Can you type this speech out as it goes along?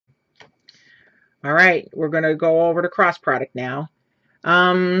All right, we're going to go over to cross product now.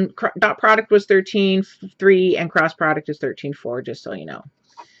 Dot product was 13.3 and cross product is 13.4, just so you know.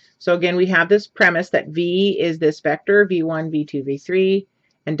 So again, we have this premise that V is this vector, V1, V2, V3,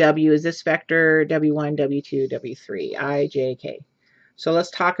 and W is this vector, W1, W2, W3, I, J, K. So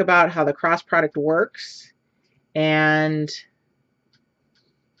let's talk about how the cross product works and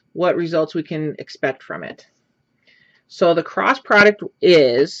what results we can expect from it. So the cross product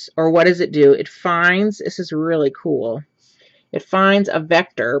is, or what does it do? It finds, this is really cool, it finds a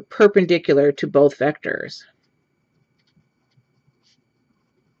vector perpendicular to both vectors.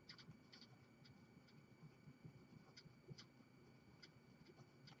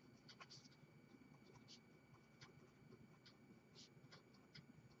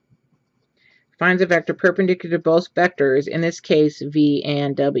 Finds a vector perpendicular to both vectors, in this case V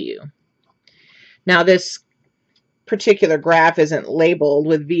and W. Now this particular graph isn't labeled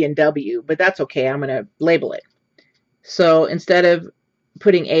with V and W, but that's okay, I'm going to label it. So instead of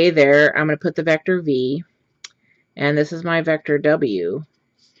putting A there, I'm going to put the vector V, and this is my vector W.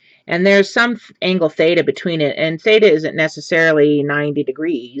 And there's some angle theta between it, and theta isn't necessarily 90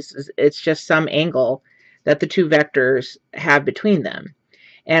 degrees, it's just some angle that the two vectors have between them.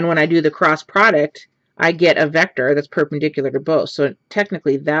 And when I do the cross product, I get a vector that's perpendicular to both. So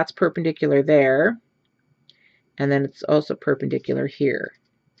technically that's perpendicular there, and then it's also perpendicular here.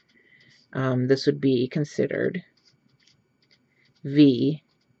 This would be considered V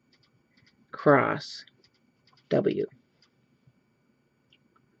cross W.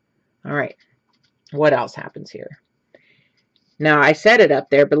 All right, what else happens here? Now I set it up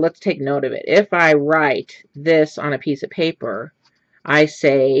there, but let's take note of it. If I write this on a piece of paper, I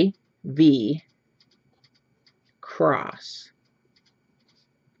say V cross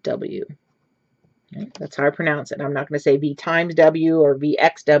W. Okay, that's how I pronounce it. I'm not going to say V times W or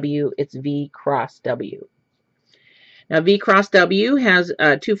VXW. It's V cross W. Now V cross W has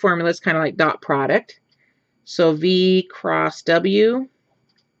two formulas, kind of like dot product. So V cross W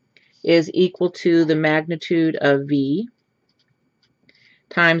is equal to the magnitude of V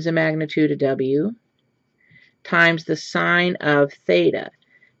times the magnitude of W times the sine of theta.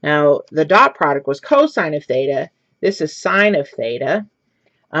 Now the dot product was cosine of theta. This is sine of theta.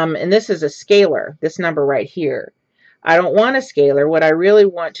 And this is a scalar, this number right here. I don't want a scalar. What I really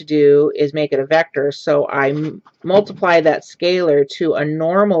want to do is make it a vector, so I multiply that scalar to a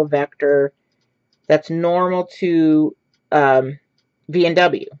normal vector that's normal to V and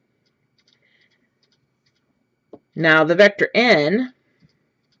W. Now the vector n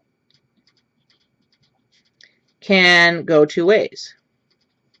can go two ways.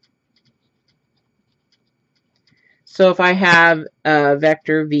 So if I have a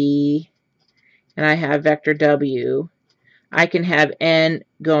vector V and I have vector W, I can have n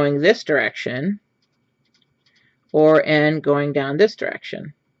going this direction or n going down this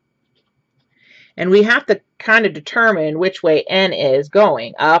direction. And we have to kind of determine which way n is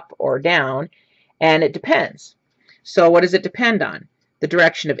going, up or down, and it depends. So what does it depend on? The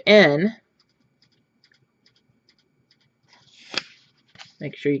direction of n,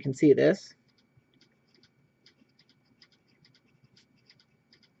 make sure you can see this,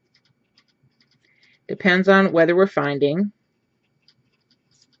 depends on whether we're finding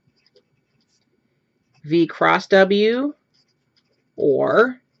V cross W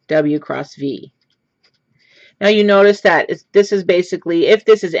or W cross V. Now you notice that this is basically, if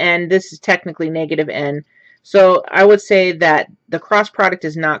this is n, this is technically negative n. So I would say that the cross product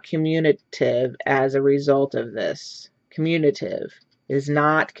is not commutative as a result of this. Commutative is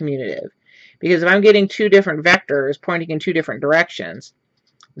not commutative. Because if I'm getting two different vectors pointing in two different directions,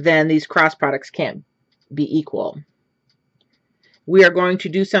 then these cross products can't be equal. We are going to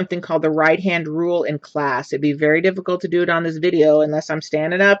do something called the right-hand rule in class. It'd be very difficult to do it on this video unless I'm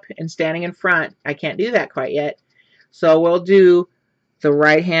standing up and standing in front. I can't do that quite yet. So we'll do the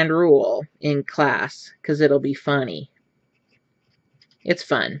right-hand rule in class because it'll be funny. It's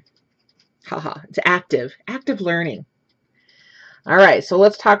fun. Haha, it's active learning. All right, so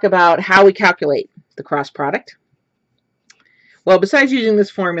let's talk about how we calculate the cross product. Well, besides using this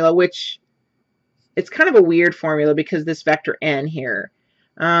formula, which it's kind of a weird formula because this vector n here,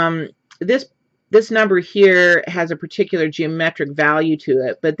 this number here has a particular geometric value to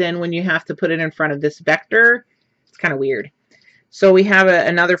it, but then when you have to put it in front of this vector, it's kind of weird. So we have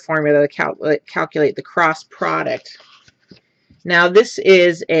another formula to calculate the cross product. Now this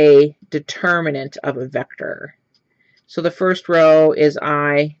is a determinant of a vector. So the first row is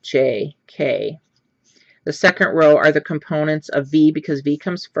I, J, K. The second row are the components of V because V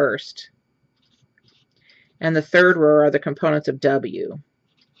comes first. And the third row are the components of W.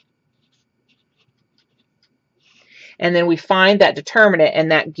 And then we find that determinant,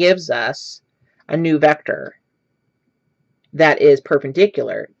 and that gives us a new vector that is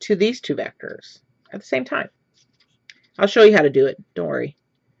perpendicular to these two vectors at the same time. I'll show you how to do it. Don't worry.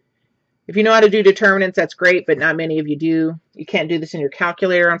 If you know how to do determinants, that's great, but not many of you do. You can't do this in your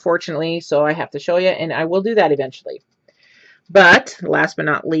calculator, unfortunately, so I have to show you, and I will do that eventually. But last but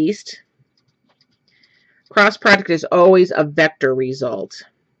not least, cross product is always a vector result.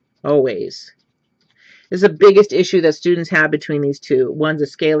 Always. This is the biggest issue that students have between these two. One's a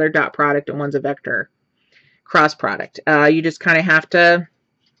scalar dot product and one's a vector cross product. You just kind of have to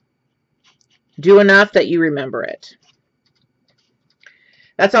do enough that you remember it.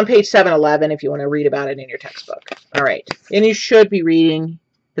 That's on page 711 if you want to read about it in your textbook. All right. And you should be reading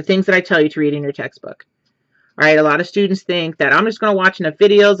the things that I tell you to read in your textbook. All right. A lot of students think that I'm just going to watch enough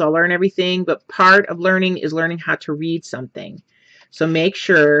videos, I'll learn everything, but part of learning is learning how to read something. So make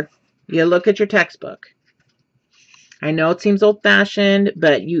sure you look at your textbook. I know it seems old-fashioned,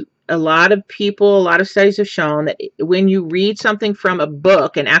 but a lot of people, a lot of studies have shown that when you read something from a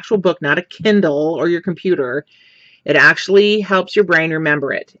book, an actual book, not a Kindle or your computer, it actually helps your brain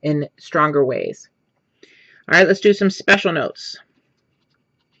remember it in stronger ways. All right, let's do some special notes.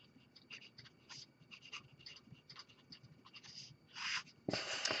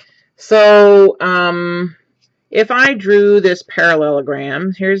 So if I drew this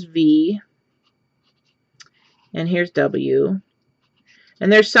parallelogram, here's V, and here's W,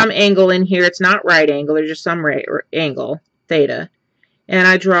 and there's some angle in here. It's not right angle, there's just some angle, theta, and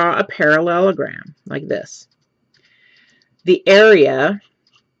I draw a parallelogram like this. The area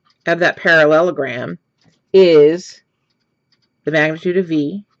of that parallelogram is the magnitude of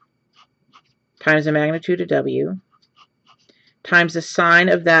V times the magnitude of W times the sine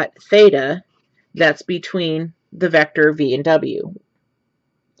of that theta that's between the vector V and W.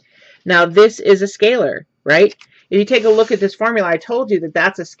 Now this is a scalar, right? If you take a look at this formula, I told you that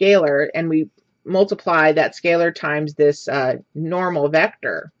that's a scalar, and we multiply that scalar times this normal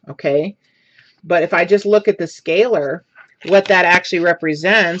vector, okay? But if I just look at the scalar, what that actually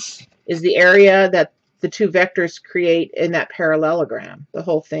represents is the area that the two vectors create in that parallelogram, the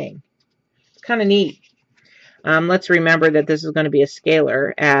whole thing. It's kind of neat. Let's remember that this is going to be a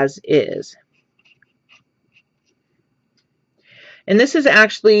scalar as is. And this is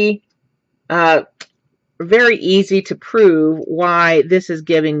actually very easy to prove why this is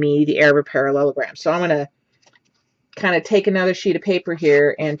giving me the area of a parallelogram. So I'm going to kind of take another sheet of paper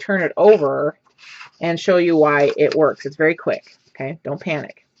here and turn it over and show you why it works. It's very quick, okay? Don't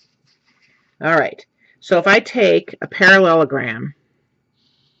panic. All right, so if I take a parallelogram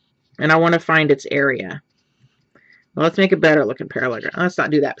and I want to find its area, well, let's make a better looking parallelogram. Let's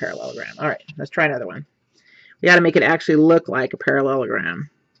not do that parallelogram. All right, let's try another one. We got to make it actually look like a parallelogram.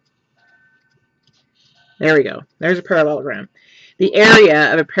 There we go. There's a parallelogram. The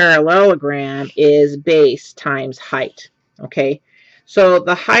area of a parallelogram is base times height, okay? So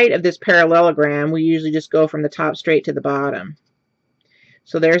the height of this parallelogram, we usually just go from the top straight to the bottom.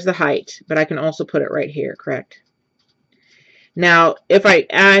 So there's the height, but I can also put it right here, correct? Now, if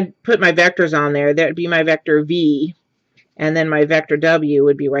I put my vectors on there, that would be my vector V, and then my vector W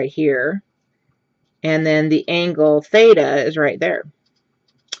would be right here. And then the angle theta is right there.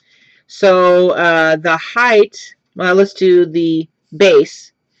 So the height, well, let's do the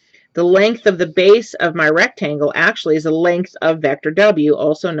base. The length of the base of my rectangle actually is the length of vector W,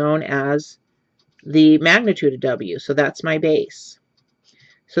 also known as the magnitude of W. So that's my base.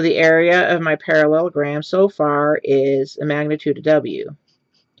 So the area of my parallelogram so far is the magnitude of W.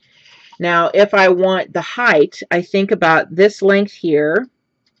 Now, if I want the height, I think about this length here,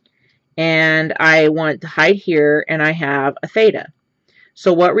 and I want the height here, and I have a theta.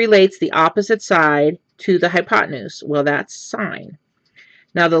 So what relates the opposite side to the hypotenuse? Well, that's sine.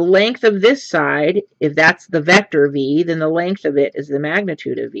 Now the length of this side, if that's the vector V, then the length of it is the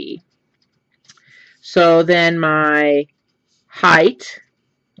magnitude of V. So then my height,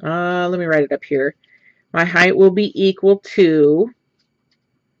 let me write it up here. My height will be equal to,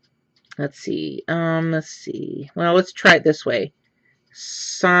 let's see. Well, let's try it this way.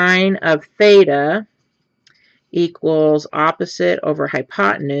 Sine of theta equals opposite over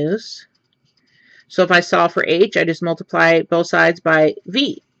hypotenuse. So if I solve for h, I just multiply both sides by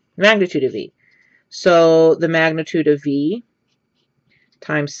v, magnitude of v. So the magnitude of v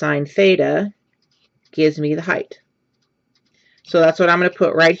times sine theta gives me the height. So that's what I'm going to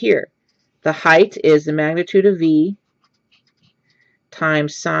put right here. The height is the magnitude of v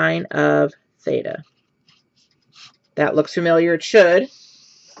times sine of theta. That looks familiar. It should.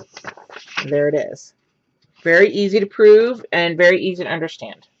 There it is. Very easy to prove and very easy to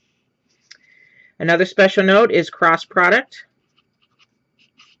understand. Another special note is cross product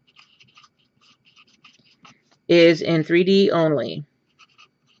is in 3D only.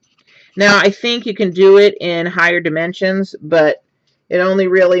 Now, I think you can do it in higher dimensions, but it only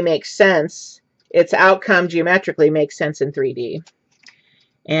really makes sense. Its outcome geometrically makes sense in 3D.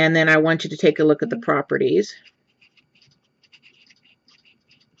 And then I want you to take a look at the properties.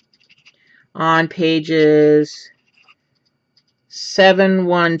 On pages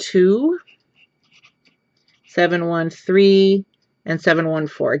 712, 713, and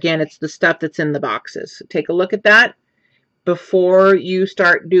 714. Again, it's the stuff that's in the boxes. So take a look at that before you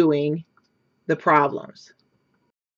start doing the problems.